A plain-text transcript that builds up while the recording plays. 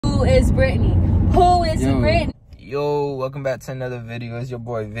Who is Brittany? Who is Brittany? Yo, welcome back to another video. It's your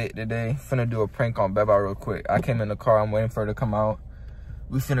boy Vic today. Finna do a prank on Beba real quick. I came in the car. I'm waiting for her to come out.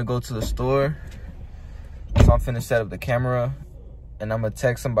 We finna go to the store. So I'm finna set up the camera. And I'm gonna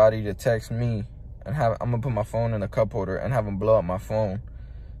text somebody to text me. And I'm gonna put my phone in a cup holder and have them blow up my phone.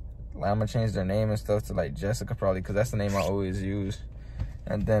 Like, I'm gonna change their name and stuff to like Jessica probably, because that's the name I always use.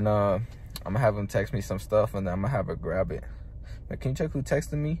 And then I'm gonna have them text me some stuff, and then I'm gonna have her grab it. But can you check who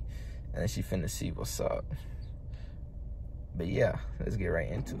texted me? And then she finna see what's up. But yeah, let's get right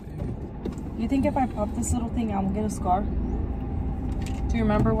into it. You think if I pop this little thing, I will get a scar? Do you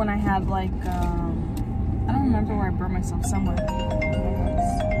remember when I had like, I don't remember where I burned myself somewhere.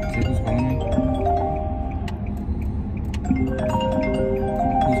 See who's calling me?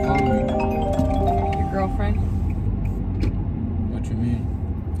 Who's calling me? Your girlfriend. What you mean?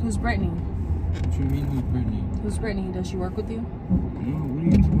 Who's Brittany? What you mean, who's Brittany? Who's Brittany? Does she work with you? No, what are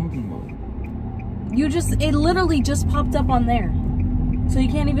you talking about? It literally just popped up on there. So you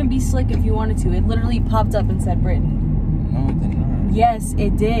can't even be slick if you wanted to. It literally popped up and said Brittany. No, it did not. Yes,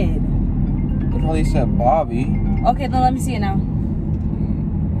 it did. It probably said Bobby. Okay, then let me see it now.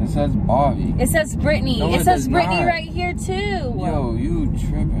 It says Bobby. It says Brittany. No, it says Brittany not. Right here too. Yo, you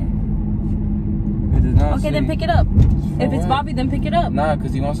tripping. It does not Okay, say. then pick it up. If it's what? Bobby, then pick it up. Nah,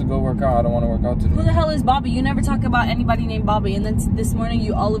 because he wants to go work out. I don't want to work out today. Who the hell is Bobby? You never talk about anybody named Bobby. And then this morning,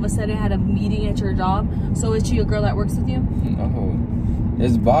 you all of a sudden had a meeting at your job. So is she a girl that works with you? No.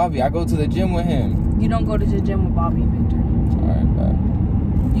 It's Bobby. I go to the gym with him. You don't go to the gym with Bobby, Victor. Alright,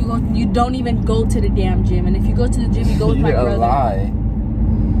 bye. You don't even go to the damn gym. And if you go to the gym, you go with my brother. You're a lie.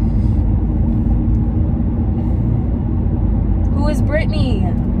 Who is Brittany?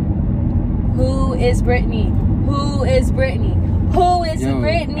 Who is Brittany? Who is Brittany? Who is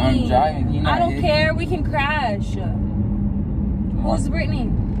Brittany? I'm driving. I don't care. We can crash. Who's Brittany?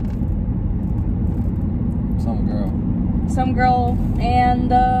 Some girl. Some girl.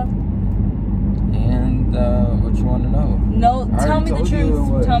 And what you want to know? No, tell me the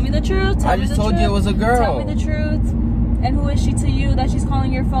truth. Tell me the truth. I just told you it was a girl. Tell me the truth. And who is she to you that she's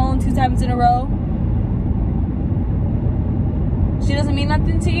calling your phone 2 times in a row? She doesn't mean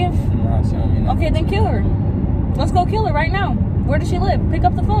nothing to you? Nah, she don't mean nothing. Okay, then kill her. Let's go kill her right now. Where does she live? Pick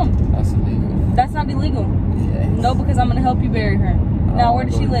up the phone. That's illegal. That's not illegal. Yes. No, because I'm going to help you bury her. Now, where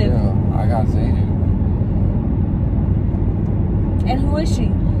does she live? I got Zayden. And who is she?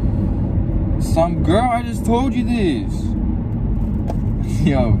 Some girl, I just told you this.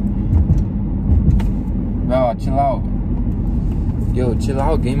 Yo. Bro, chill out. Yo, chill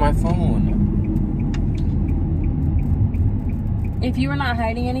out. Give me my phone. If you were not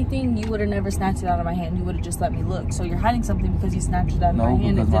hiding anything, you would have never snatched it out of my hand. You would have just let me look. So you're hiding something because you snatched it out of my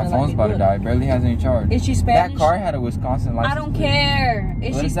hand. No, because my phone's about to die. It barely has any charge. Is she Spanish? That car had a Wisconsin license. I don't care.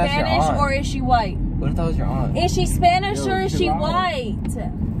 Is she Spanish or is she white? What if that was your aunt? Is she Spanish or is she white?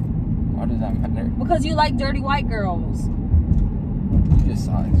 Why does that matter? Because you like dirty white girls. You just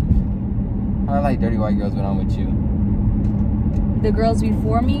size me. I like dirty white girls when I'm with you. The girls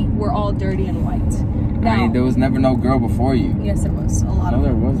before me were all dirty and white. Now, there was never no girl before you. Yes, there was. A lot of them. No,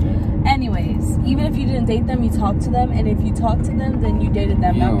 there wasn't. Anyways, even if you didn't date them, you talked to them. And if you talked to them, then you dated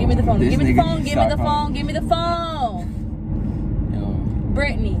them. Now, give me the phone. Give me the phone. Give me the phone. Give me the phone. Yo.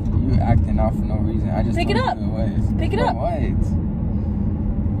 Brittany. You acting out for no reason. I just pick it up. Pick it up. What?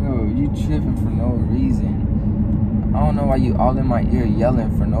 Yo, you tripping for no reason. I don't know why you all in my ear yelling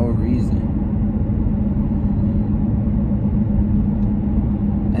for no reason.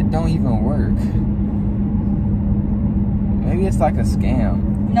 It don't even work. Maybe it's like a scam.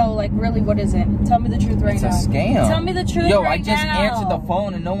 No, like really, what is it? Tell me the truth right now. It's a scam. Tell me the truth right now. Yo, I just answered the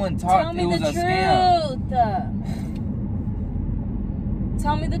phone and no one talked. Tell me the truth.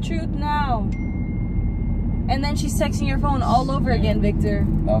 Tell me the truth now. And then she's texting your phone all over again, Victor.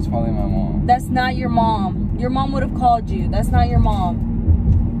 That was probably my mom. That's not your mom. Your mom would have called you. That's not your mom.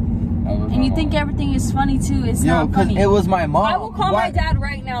 And you think everything is funny too. It's not funny. It was my mom. I will call my dad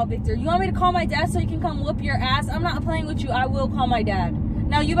right now, Victor. You want me to call my dad so he can come whoop your ass? I'm not playing with you. I will call my dad.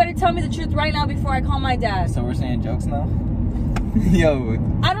 Now you better tell me the truth right now before I call my dad. So we're saying jokes now? Yo.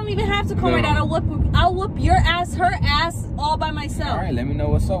 I don't even have to call my dad. I'll whoop your ass, her ass, all by myself. Alright, let me know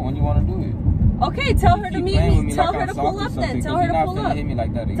what's up when you want to do it. Okay, tell her to meet me. Tell her to pull up then. Tell her to pull up. Hit me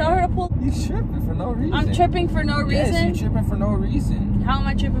like that again. Tell her to pull. You tripping for no reason. I'm tripping for no reason? Yes, you tripping for no reason. How am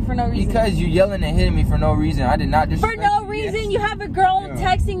I tripping for no reason? Because you yelling and hitting me for no reason. I did not just. For no reason? You have a girl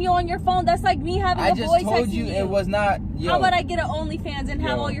texting you on your phone. That's like me having a boy texting you. I just told you it was not. How about I get an OnlyFans and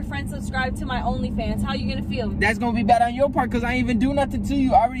have all your friends subscribe to my OnlyFans? How you gonna feel? That's gonna be bad on your part because I ain't even do nothing to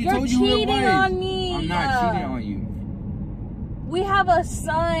you. I already told you who it was. You're cheating on me. I'm not cheating on you. We have a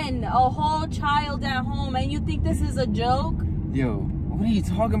son, a whole child at home, and you think this is a joke? Yo, what are you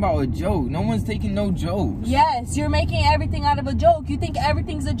talking about, a joke? No one's taking no jokes. Yes, you're making everything out of a joke. You think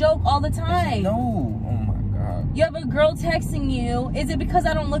everything's a joke all the time. No. Oh my God. You have a girl texting you. Is it because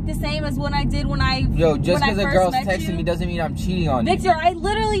I don't look the same as when I did when I Yo, just because a girl's met texting you? me doesn't mean I'm cheating on you. Victor, I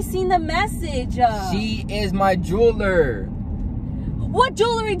literally seen the message. She is my jeweler. What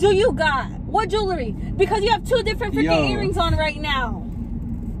jewelry do you got? What jewelry? Because you have two different freaking earrings on right now.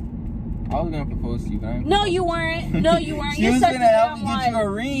 I was gonna propose to you, guys. No, you weren't. No, you weren't. She You're was such gonna a help damn me get liar. you a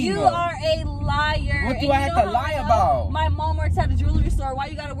ring. You are a liar. What do And I you have know to how lie I know? about? My mom works at a jewelry store. Why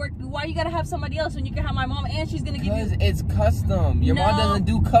you gotta work? Why you gotta have somebody else when you can have my mom and she's gonna give you? Because it's custom. Your mom doesn't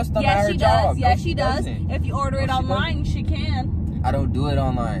do custom at her she job. does. Yes, she does. If you order it online, she can. I don't do it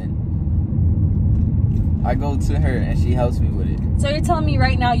online. I go to her and she helps me with it. So you're telling me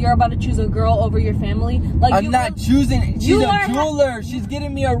right now you're about to choose a girl over your family? Like I'm not choosing. She's a jeweler. She's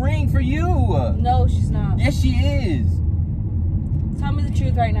getting me a ring for you. No, she's not. Yes, she is. Tell me the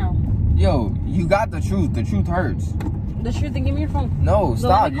truth right now. Yo, you got the truth. The truth hurts. The truth, then give me your phone. No,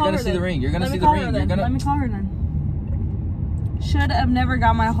 stop. You're gonna see the ring. You're gonna see the ring. You're gonna. Let me call her then. Should have never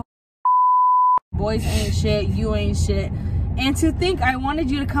got my whole. Boys ain't shit. You ain't shit. And to think I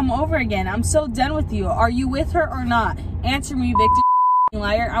wanted you to come over again. I'm so done with you. Are you with her or not? Answer me, Victor,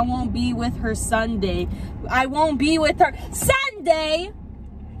 liar. I won't be with her Sunday. I won't be with her Sunday.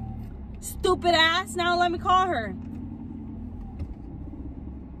 Stupid ass. Now let me call her.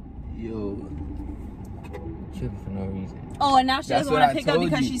 Yo, tripping for no reason. Oh, and now she doesn't want to pick up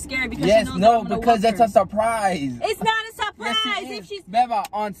because she's scared because she knows no, because that's a surprise. It's not a surprise. Yes, if she's Beba,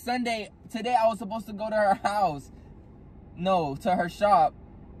 on Sunday, today I was supposed to go to her house. No, to her shop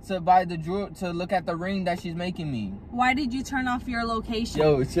to buy the jewel, to look at the ring that she's making me. Why did you turn off your location?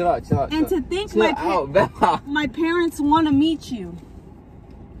 Yo, chill out. And to think my parents want to meet you.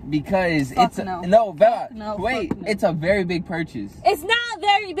 Because Fuck it's a, no. no, Bella. No, wait, no. It's a very big purchase. It's not a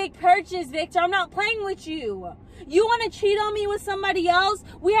very big purchase, Victor. I'm not playing with you. You want to cheat on me with somebody else?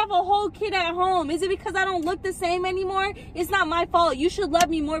 We have a whole kid at home. Is it because I don't look the same anymore? It's not my fault. You should love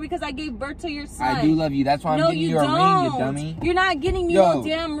me more because I gave birth to your son. I do love you. That's why I'm getting you a ring, you dummy. You're not getting me no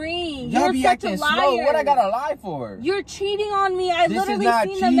damn ring. Y'all be acting such a liar. slow. What I gotta lie for? You're cheating on me. I literally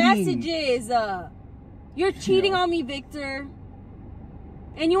seen the messages. You're cheating on me, Victor.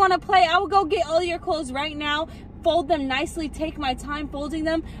 And you want to play? I will go get all your clothes right now, fold them nicely, take my time folding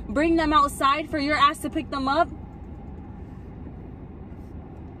them, bring them outside for your ass to pick them up.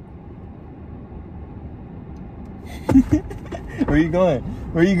 Where you going?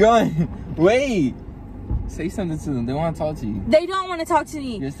 Where you going? Wait. Say something to them. They want to talk to you. They don't want to talk to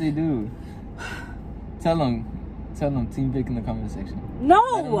me. Yes, they do. Tell them Team Vic in the comment section.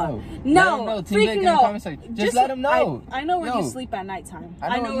 No. No. Team Vic in the comment section. Just let them know. I know where you sleep at nighttime.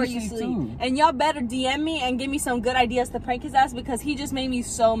 I know where you sleep. Too. And y'all better DM me and give me some good ideas to prank his ass because he just made me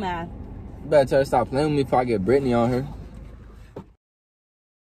so mad. You better tell her to stop playing with me before I get Brittany on her.